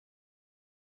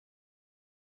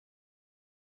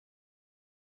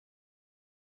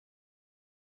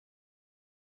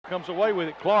comes away with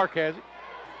it. Clark has it.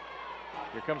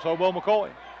 Here comes Hobo McCoy.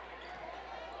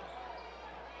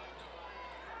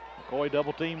 McCoy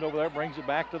double teamed over there, brings it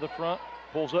back to the front,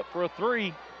 pulls up for a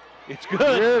three. It's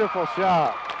good. Beautiful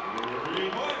shot.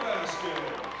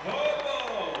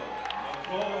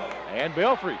 And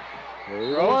Belfry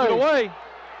throws it away.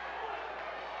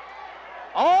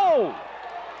 Oh!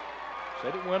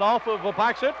 Said it went off of a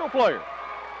Pike Central player.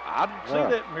 I didn't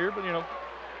see that from here, but, you know,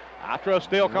 I trust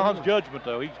Dale Kahn's judgment,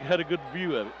 though. He's had a good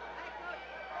view of it.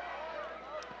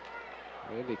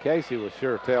 Andy Casey was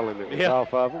sure telling him it was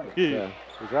off of him.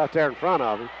 He's right there in front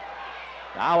of him.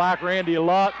 I like Randy a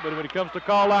lot, but when it comes to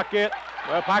call like that,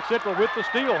 well, Pike Central with the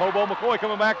steal. Hobo McCoy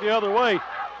coming back the other way.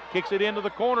 Kicks it into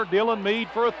the corner. Dylan Meade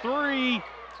for a three.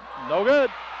 No good.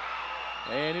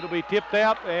 And it'll be tipped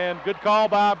out, and good call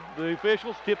by the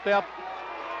officials. Tipped out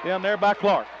down there by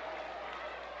Clark.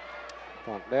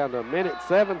 Down to a minute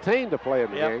 17 to play in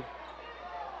the game.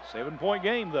 7-point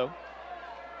game, though.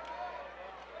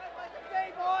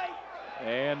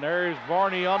 And there's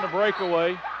Varney on the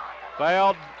breakaway.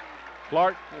 Fouled.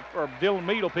 Clark, or Dylan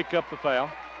Meade will pick up the foul.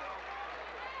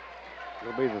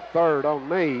 It'll be the third on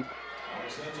Meade.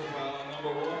 Central foul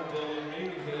number 1, Dylan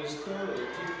Meade, his third,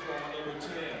 team foul number 10.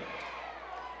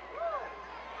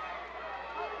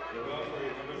 The Belfry,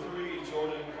 number 3,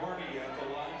 Jordan Varney at the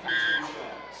line for 2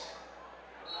 shots.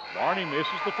 Varney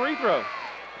misses the free throw.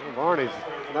 Well, Varney's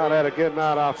not had a good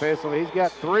night offensively. He's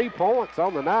got 3 points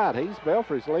on the night. He's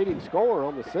Belfry's leading scorer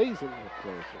on the season.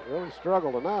 Really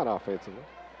struggled tonight offensively.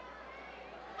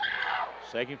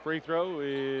 Second free throw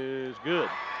is good.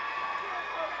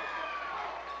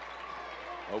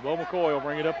 Hobo McCoy will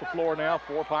bring it up the floor now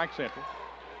for Pike Central.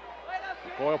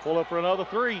 McCoy will pull up for another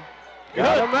three.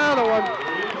 Got another one.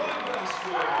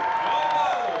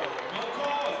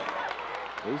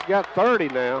 He's got 30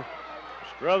 now.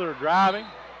 Strother driving.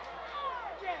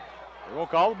 They're going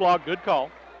to call the block. Good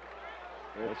call.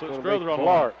 It's put Strother on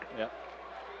Clark. Yeah.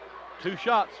 2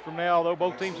 shots from now, though.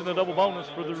 Both teams in the double bonus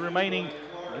for the remaining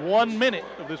 1 minute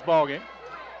of this ball game.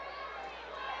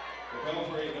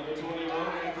 Belfry, number 21,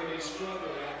 Anthony Strother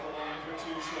at the line for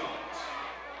 2 shots.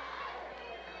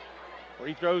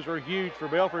 Free throws are huge for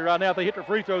Belfry right now. If they hit their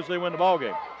free throws, they win the ball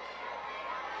game.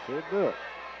 Should do it.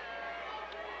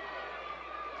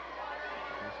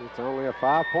 It's only a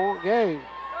 5-point game.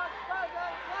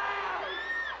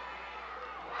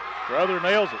 Strother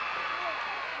nails it.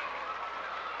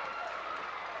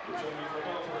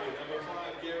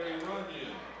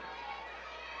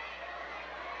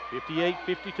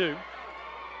 58-52.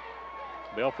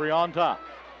 Belfry on top.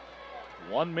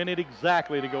 1 minute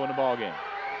exactly to go in the ball game.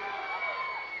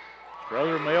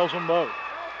 Strother nails them both.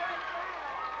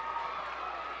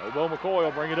 Hobo McCoy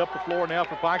will bring it up the floor now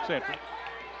for Pike Central.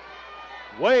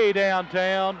 Way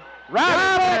downtown.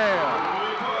 Right down.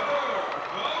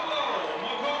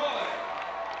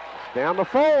 Down to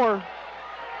 4.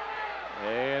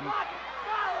 And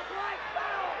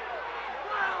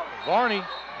Varney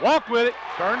walked with it,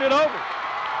 turned it over.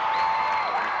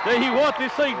 Tell you what,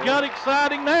 this thing got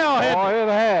exciting now. It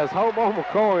has. Hobo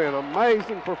McCoy, an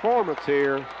amazing performance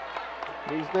here.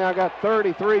 He's now got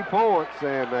 33 points,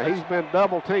 and he's been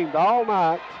double teamed all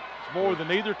night. It's more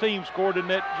than either team scored in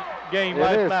that game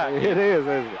last night. It is,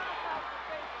 isn't it?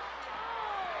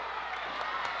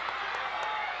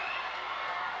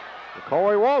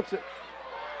 McCoy wants it.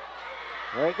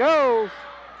 There it goes.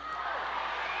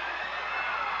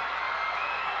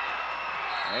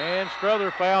 And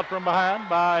Strother fouled from behind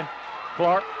by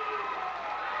Clark.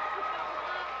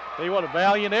 Tell you what, a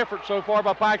valiant effort so far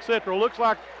by Pike Central. Looks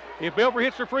like if Belfry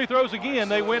hits their free throws again,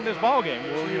 they win this ball game.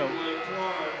 Well, you know,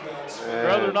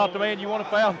 Strother not the man you want to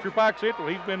foul if you're Pike Central.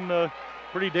 He's been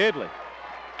pretty deadly.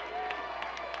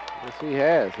 Yes, he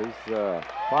has. He's 5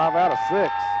 out of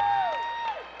 6.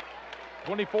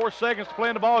 24 seconds to play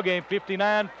in the ball game.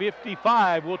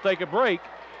 59-55. We'll take a break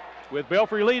with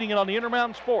Belfry leading it on the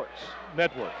Intermountain Sports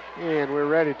Network. And we're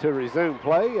ready to resume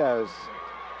play as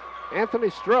Anthony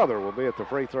Strother will be at the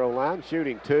free throw line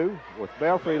shooting 2, with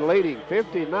Belfry leading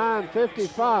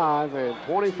 59-55 and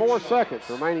 24 seconds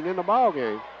remaining in the ball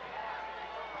game.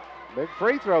 Big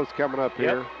free throws coming up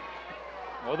here.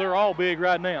 Well, they're all big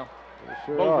right now. They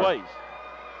sure both are. ways.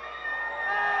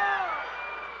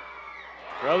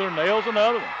 Strother nails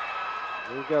another one.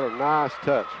 He's got a nice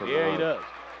touch from the line. He does.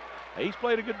 He's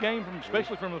played a good game,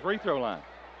 especially from the free throw line.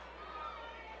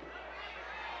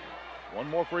 One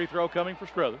more free throw coming for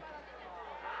Strother.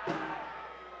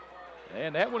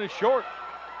 And that one is short.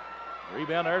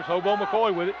 Rebound, there's Hobo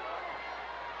McCoy with it.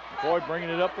 McCoy bringing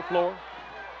it up the floor.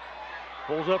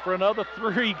 Pulls up for another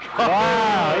three.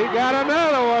 Wow, he got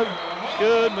another one.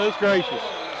 Goodness gracious.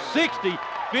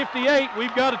 66-58.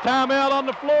 We've got a timeout on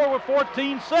the floor with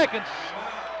 14 seconds.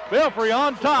 Belfry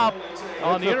on top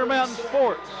on the Intermountain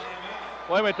Sports.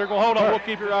 Wait a minute, they're going to hold on. We'll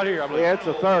keep it right here, I believe. Yeah, it's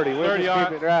a 30. We'll 30, just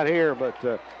keep it right here. But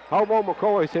Hobo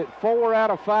McCoy's hit 4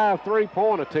 out of 5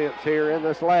 three-point attempts here in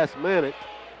this last minute.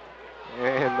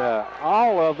 And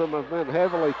all of them have been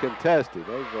heavily contested.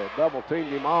 They've double-teamed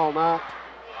him all night.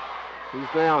 He's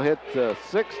now hit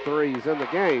 6 threes in the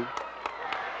game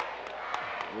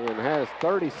and has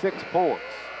 36 points.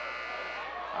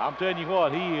 I'm telling you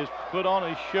what, he has put on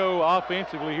a show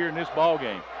offensively here in this ball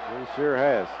game. He sure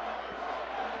has.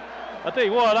 I tell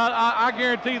you what, I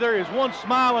guarantee there is one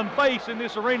smiling face in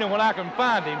this arena when I can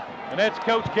find him, and that's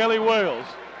Coach Kelly Wells.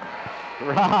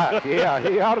 Right, yeah,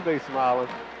 he ought to be smiling.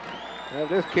 Have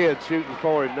this kid shooting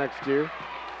for him next year.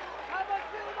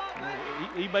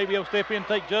 He may be able to step in and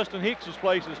take Justin Hicks's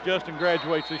place as Justin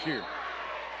graduates this year.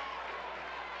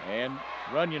 And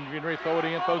Runyon getting ready to throw it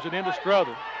in, throws it into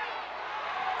Strother.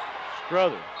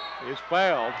 Strother is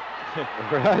fouled.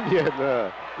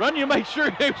 Runyon made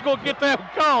sure he was going to get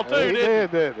that call, too,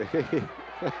 didn't he?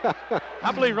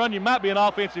 I believe Runyon might be an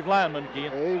offensive lineman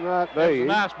again. He might be. That's a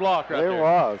nice block right there. It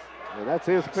was. And that's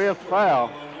his 5th foul.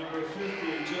 Number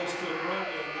 50, Justin Runyon,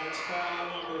 that's foul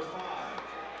number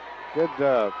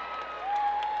 5.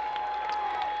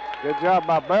 Good job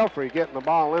by Belfry getting the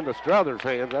ball into Strother's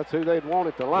hands. That's who they'd want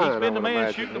at the line. He's been the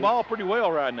man shooting the ball pretty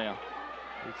well right now.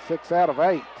 He's 6 out of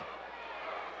 8.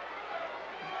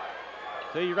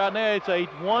 Tell you right now, it's a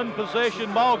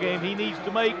one-possession ball game. He needs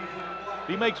to make. If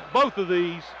he makes both of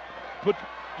these,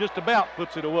 just about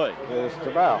puts it away. Just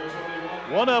about.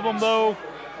 One of them, though,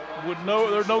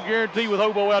 there's no guarantee with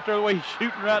Hobo out there the way he's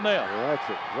shooting right now. Well, that's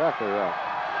exactly right.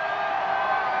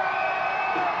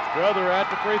 Strother at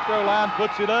the free throw line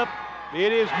puts it up.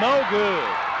 It is no good.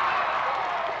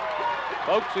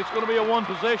 Folks, it's going to be a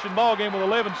one-possession ball game with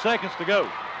 11 seconds to go.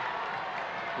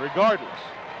 Regardless.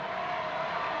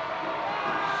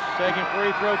 Second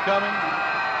free throw coming.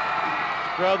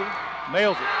 Strother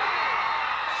nails it.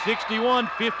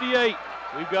 61-58.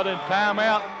 We've got a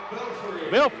timeout.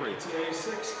 Belfry.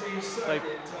 A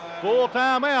full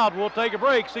timeout. We'll take a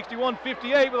break.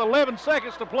 61-58 with 11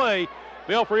 seconds to play.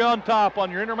 Belfry on top on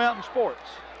your Intermountain Sports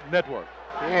Network.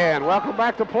 And welcome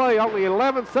back to play. Only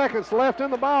 11 seconds left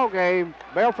in the ball game.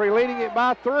 Belfry leading it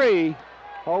by 3.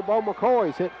 Hobo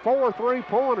McCoy's hit 4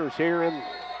 3-pointers here in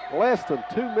less than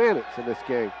 2 minutes in this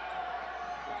game.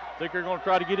 Think they're going to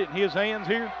try to get it in his hands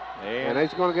here? And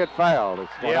he's going to get fouled.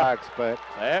 It's what I expect.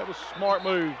 That was a smart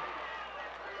move.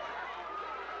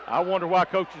 I wonder why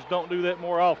coaches don't do that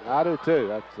more often. I do too.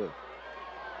 That's it.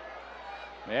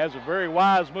 That's a very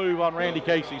wise move on Randy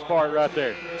Casey's part right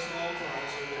there.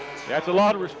 That's a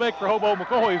lot of respect for Hobo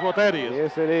McCoy is what that is.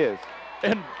 Yes, it is.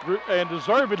 And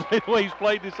deservedly the way he's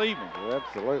played this evening.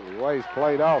 Absolutely, the way he's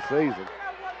played all season.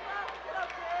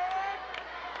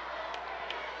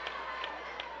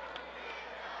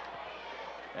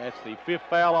 That's the 5th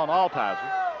foul on Altizer.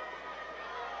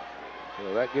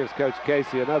 So that gives Coach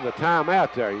Casey another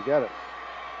timeout there. You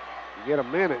get a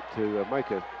minute to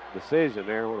make a decision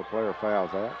there when a player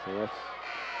fouls out. So that's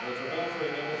Number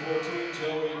 14,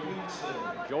 Joey Pinson.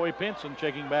 Joey Pinson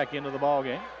checking back into the ball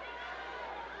game.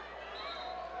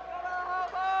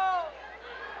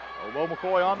 Hobo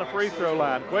McCoy on the free throw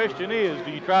line. Question is,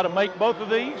 do you try to make both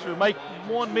of these or make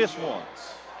one miss one?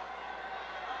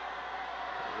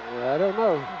 I don't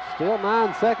know. Still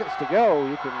 9 seconds to go.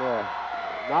 You can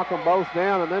knock them both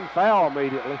down and then foul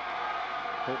immediately.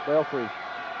 I think Belfry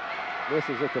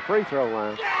misses at the free throw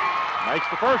line. Makes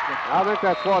the first one. I think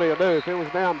that's what he'll do. If it was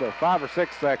down to 5 or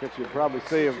 6 seconds, you'd probably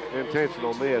see him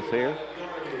intentional miss here.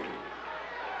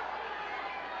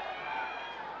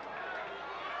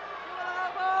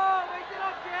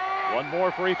 One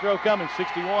more free throw coming,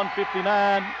 61-59,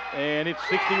 and it's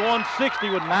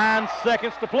 61-60 with 9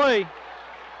 seconds to play.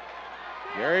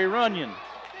 Gary Runyon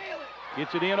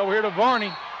gets it in over here to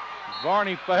Varney.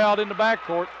 Varney fouled in the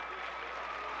backcourt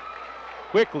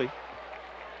quickly.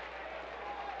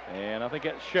 And I think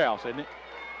that's Schaus, isn't it?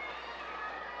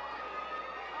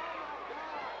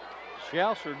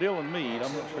 Schaus or Dylan Mead?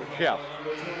 I'm not sure. Schaus.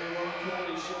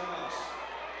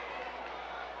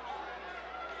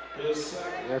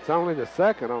 That's only the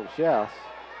second on Schaus.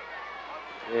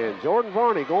 And Jordan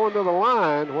Varney going to the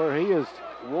line where he is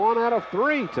 1 out of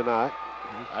 3 tonight.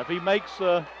 If he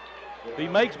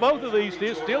makes both of these,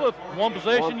 it's still a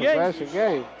one-possession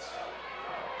game.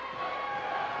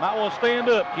 Might want to stand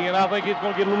up, Ken. I think it's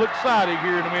going to get a little exciting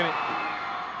here in a minute.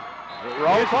 It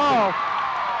rolls off.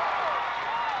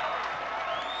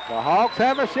 The Hawks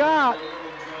have a shot.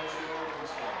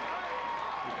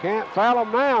 You can't foul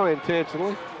them now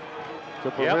intentionally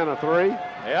to prevent a 3.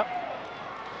 Yep.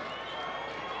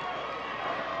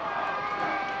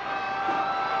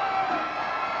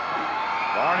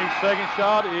 Barney's second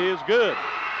shot is good.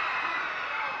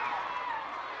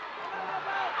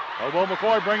 Hobo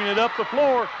McCoy bringing it up the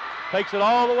floor. Takes it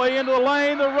all the way into the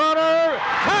lane. The runner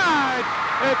tied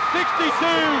at 62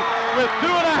 with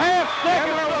 2.5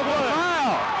 seconds to play.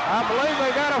 I believe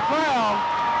they got a foul.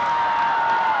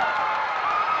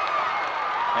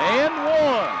 And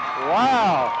one.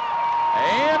 Wow.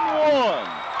 And one.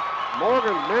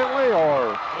 Morgan Bentley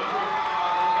or...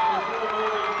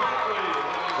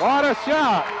 What a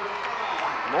shot.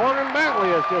 Morgan Bentley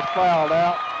has just fouled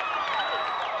out.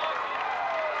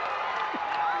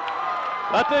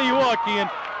 I tell you what, Ken,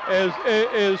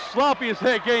 as sloppy as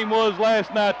that game was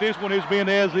last night, this one has been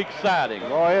as exciting.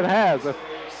 Well, it has. The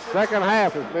second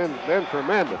half has been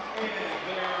tremendous.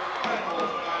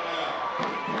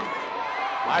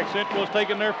 Pike Central has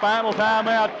taken their final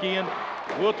timeout, Ken.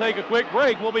 We'll take a quick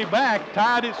break. We'll be back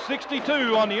tied at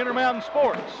 62 on the Intermountain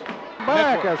Sports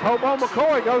Back Network. as Hobo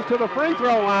McCoy goes to the free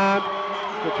throw line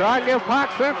to try and give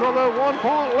Pike Central the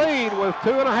 1-point lead with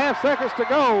 2.5 seconds to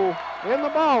go in the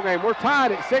ball game. We're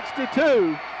tied at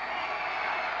 62.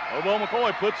 Hobo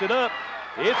McCoy puts it up.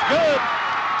 It's good.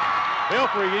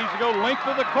 Belfry needs to go length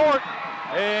of the court,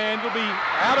 and it'll be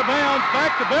out of bounds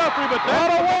back to Belfry, but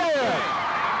that's a win.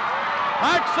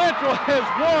 Pike Central has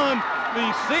won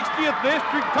the 60th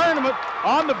district tournament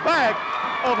on the back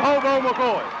of Hobo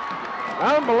McCoy.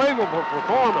 Unbelievable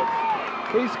performance.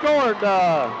 He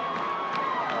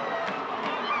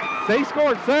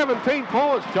scored 17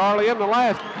 points, Charlie, in the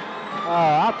last,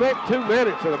 I think, 2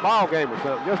 minutes of the ball game or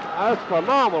something. That's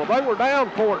phenomenal. They were down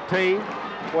 14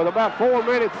 with about 4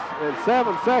 minutes and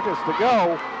 7 seconds to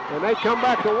go, and they come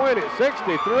back to win it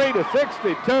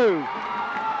 63-62.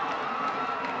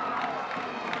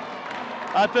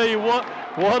 I tell you what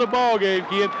a ball game,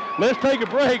 Ken. Let's take a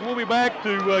break. We'll be back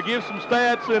to give some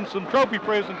stats and some trophy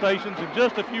presentations in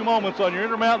just a few moments on your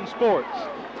Intermountain Sports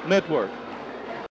Network.